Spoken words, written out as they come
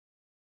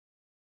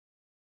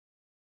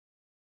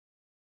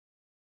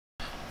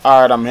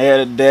Alright, I'm here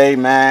today,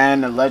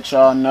 man, to let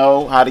y'all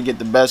know how to get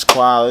the best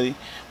quality.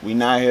 We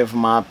not here for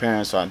my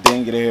appearance, so I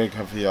didn't get a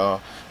haircut for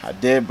y'all. I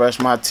did brush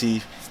my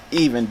teeth,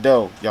 even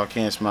though y'all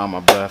can't smell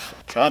my breath.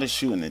 Try to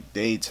shoot in the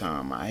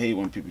daytime. I hate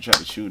when people try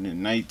to shoot in the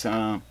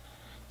nighttime,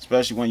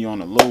 especially when you're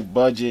on a low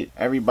budget.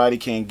 Everybody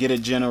can't get a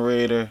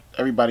generator.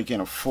 Everybody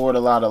can't afford a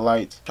lot of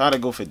lights. Try to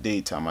go for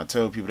daytime. I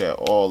tell people that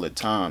all the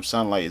time.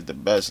 Sunlight is the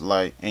best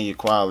light, and your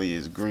quality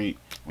is great.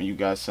 When you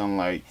got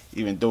sunlight,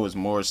 even though it's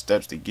more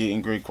steps to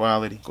getting great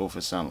quality, go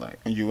for sunlight.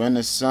 When you in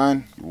the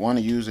sun, you want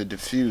to use a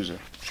diffuser.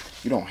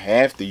 You don't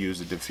have to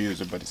use a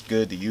diffuser, but it's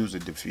good to use a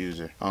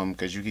diffuser.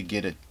 Because you could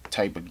get a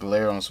type of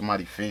glare on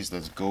somebody's face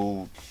that's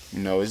gold. You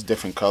know, it's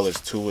different colors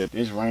to it.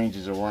 This range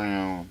is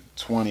around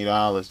 $20,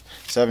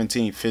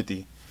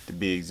 $17.50 to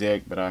be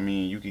exact. But I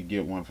mean, you could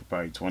get one for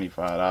probably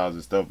 $25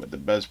 and stuff. But the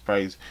best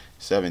price,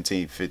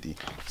 $17.50.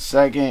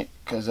 Second,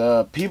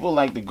 because people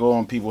like to go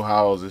on people's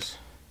houses,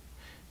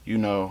 you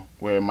know,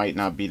 where it might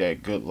not be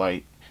that good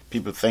light.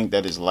 People think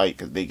that it's light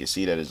because they can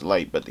see that it's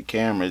light, but the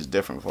camera is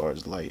different for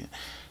its lighting.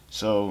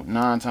 So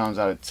 9 times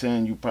out of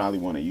 10, you probably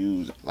want to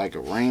use like a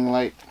ring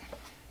light.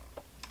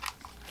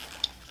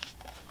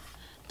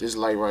 This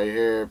light right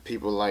here,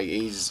 people like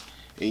AZ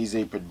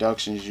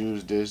Productions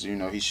use this. You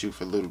know, he shoot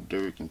for Little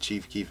Dirk and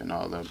Chief Keef and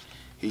all of them.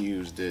 He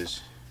used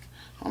this.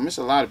 It's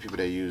a lot of people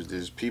that use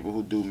this. People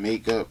who do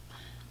makeup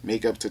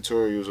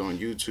tutorials on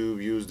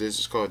YouTube use this.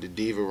 It's called the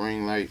Diva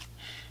ring light.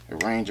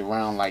 It range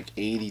around like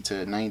 $80 to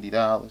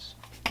 $90.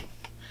 I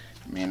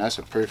mean, that's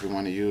a perfect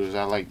one to use.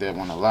 I like that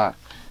one a lot.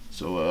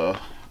 So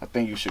I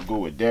think you should go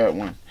with that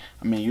one.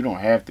 I mean, you don't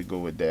have to go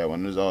with that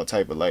one. There's all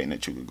type of lighting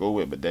that you could go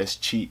with, but that's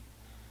cheap.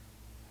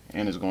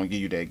 And it's going to give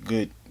you that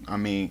good. I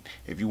mean,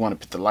 if you want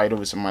to put the light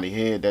over somebody's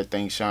head, that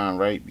thing shine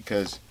right,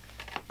 because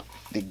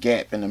the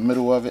gap in the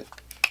middle of it.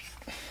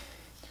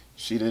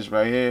 See this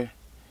right here?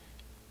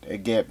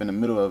 That gap in the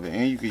middle of it.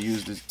 And you can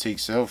use this to take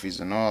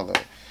selfies and all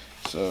that.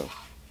 So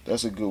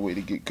that's a good way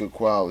to get good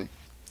quality.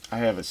 I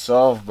have a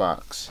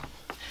softbox.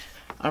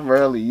 I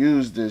rarely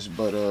use this,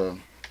 but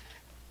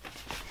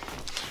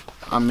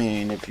I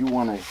mean, if you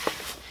want to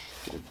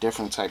get a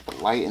different type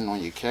of lighting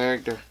on your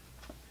character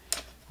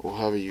or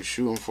whoever you're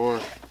shooting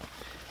for,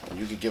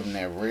 you could give them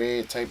that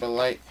red type of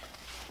light.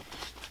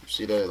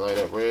 See that light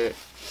up red?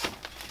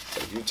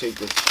 If you take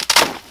this,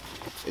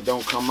 it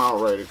don't come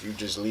out right if you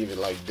just leave it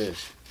like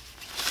this.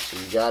 So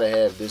you gotta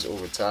have this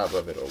over top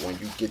of it, or when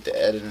you get the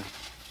editing,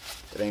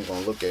 it ain't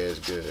gonna look as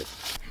good.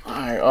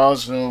 Alright,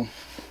 also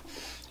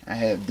I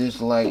have this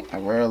light. I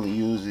rarely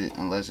use it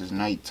unless it's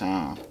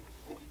nighttime,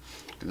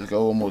 because it can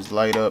almost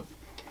light up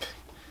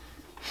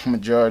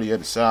majority of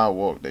the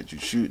sidewalk that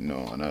you're shooting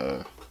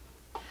on.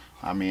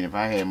 I mean, if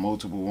I had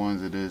multiple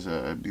ones of this,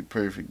 it'd be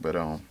perfect, but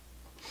I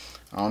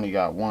only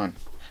got one.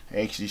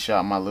 I actually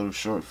shot my little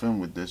short film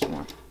with this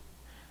one,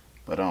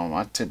 but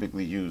I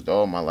typically used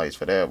all my lights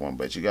for that one.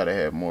 But you gotta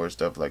have more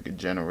stuff like a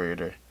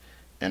generator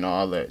and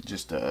all that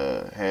just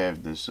to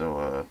have this.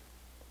 So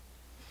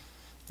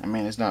I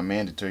mean, it's not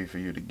mandatory for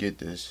you to get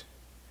this.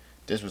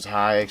 This was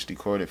how I actually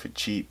caught it for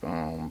cheap,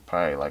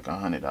 probably like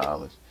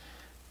 $100.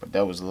 But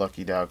that was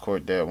lucky that I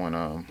caught that one.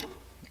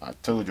 I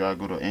told you I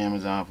go to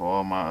Amazon for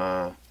all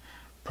my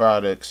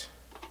products.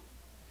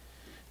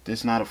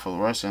 This not a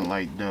fluorescent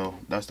light though.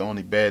 That's the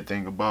only bad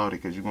thing about it,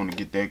 because you're gonna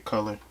get that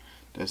color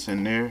that's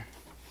in there.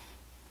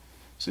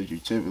 So you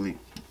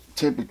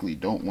typically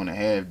don't want to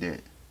have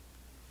that.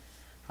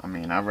 I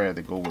mean, I'd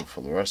rather go with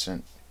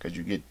fluorescent, because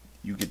you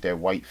get that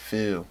white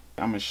feel.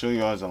 I'm gonna show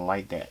y'all a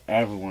light that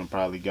everyone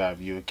probably got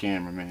if you're a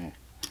cameraman.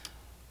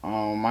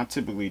 I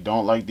typically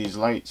don't like these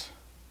lights.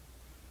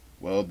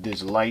 Well,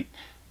 this light,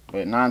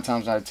 but 9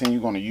 times out of 10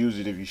 you're gonna use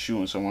it if you're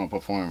shooting someone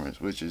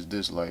performance, which is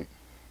this light.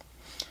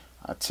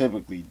 I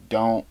typically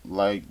don't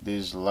like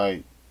this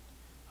light.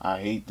 I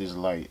hate this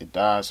light. It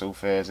dies so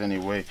fast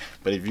anyway.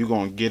 But if you're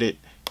gonna get it,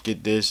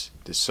 get this,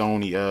 the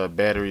Sony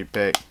battery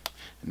pack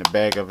in the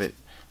back of it.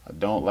 I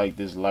don't like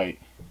this light.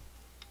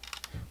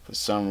 For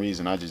some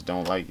reason, I just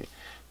don't like it.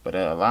 But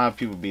a lot of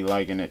people be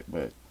liking it,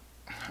 but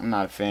I'm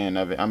not a fan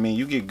of it. I mean,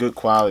 you get good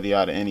quality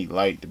out of any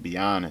light, to be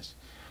honest.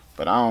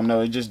 But I don't know,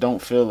 it just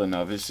don't feel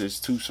enough. It's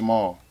just too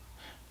small.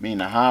 I mean,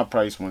 the high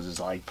price ones is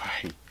like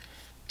probably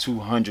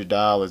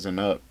 $200 and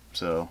up.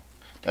 So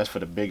that's for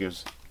the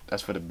biggest.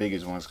 That's for the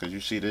biggest ones. Cause you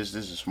see this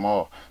is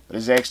small, but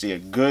it's actually a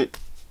good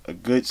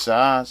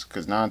size.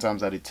 Cause 9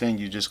 times out of 10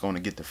 you're just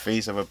gonna get the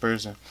face of a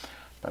person.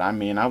 But I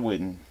mean, I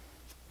wouldn't.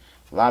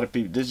 A lot of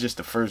people, this is just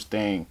the first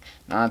thing.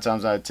 9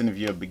 times out of 10, if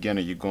you're a beginner,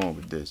 you're going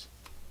with this.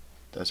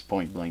 That's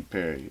point blank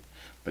period.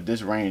 But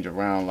this range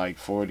around like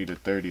 $40 to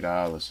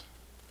 $30.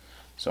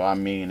 So I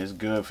mean, it's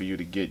good for you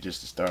to get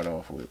just to start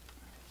off with.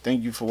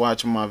 Thank you for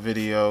watching my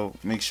video.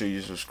 Make sure you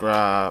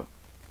subscribe.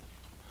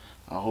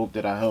 I hope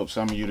that I helped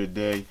some of you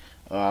today.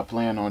 I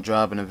plan on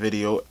dropping a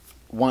video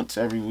once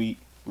every week.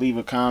 Leave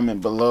a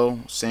comment below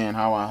saying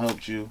how I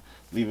helped you.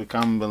 Leave a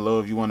comment below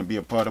if you want to be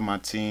a part of my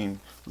team.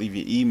 Leave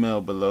your email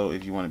below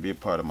if you want to be a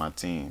part of my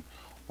team.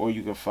 Or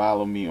you can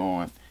follow me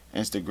on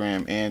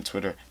Instagram and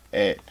Twitter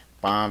at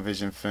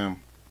BondVisionFilm.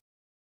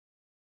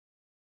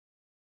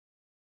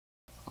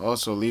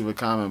 Also, leave a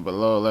comment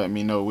below letting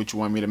me know what you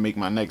want me to make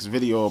my next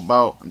video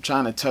about. I'm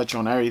trying to touch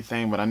on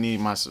everything, but I need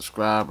my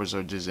subscribers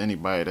or just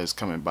anybody that's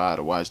coming by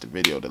to watch the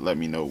video to let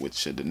me know what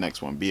should the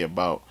next one be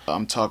about.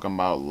 I'm talking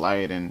about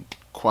lighting,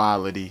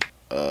 quality,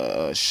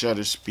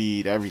 shutter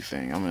speed,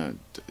 everything. I'm gonna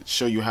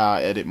show you how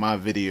I edit my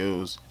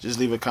videos. Just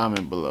leave a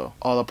comment below.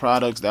 All the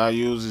products that I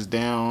use is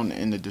down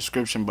in the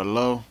description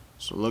below,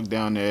 so look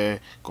down there,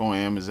 go on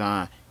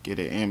Amazon, get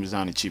it.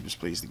 Amazon the cheapest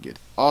place to get it.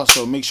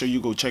 Also, make sure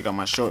you go check out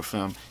my short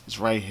film. It's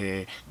right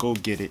here. Go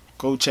get it.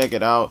 Go check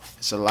it out.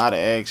 It's a lot of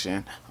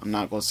action. I'm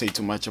not gonna say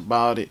too much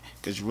about it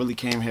because you really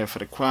came here for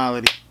the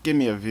quality. Give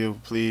me a view,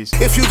 please.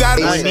 If you got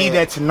it, I need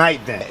that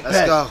tonight then.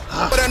 Let's go.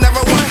 But I never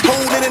won,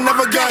 holding and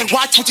never gun.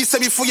 Watch what you say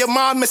before your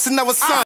mom missing another son.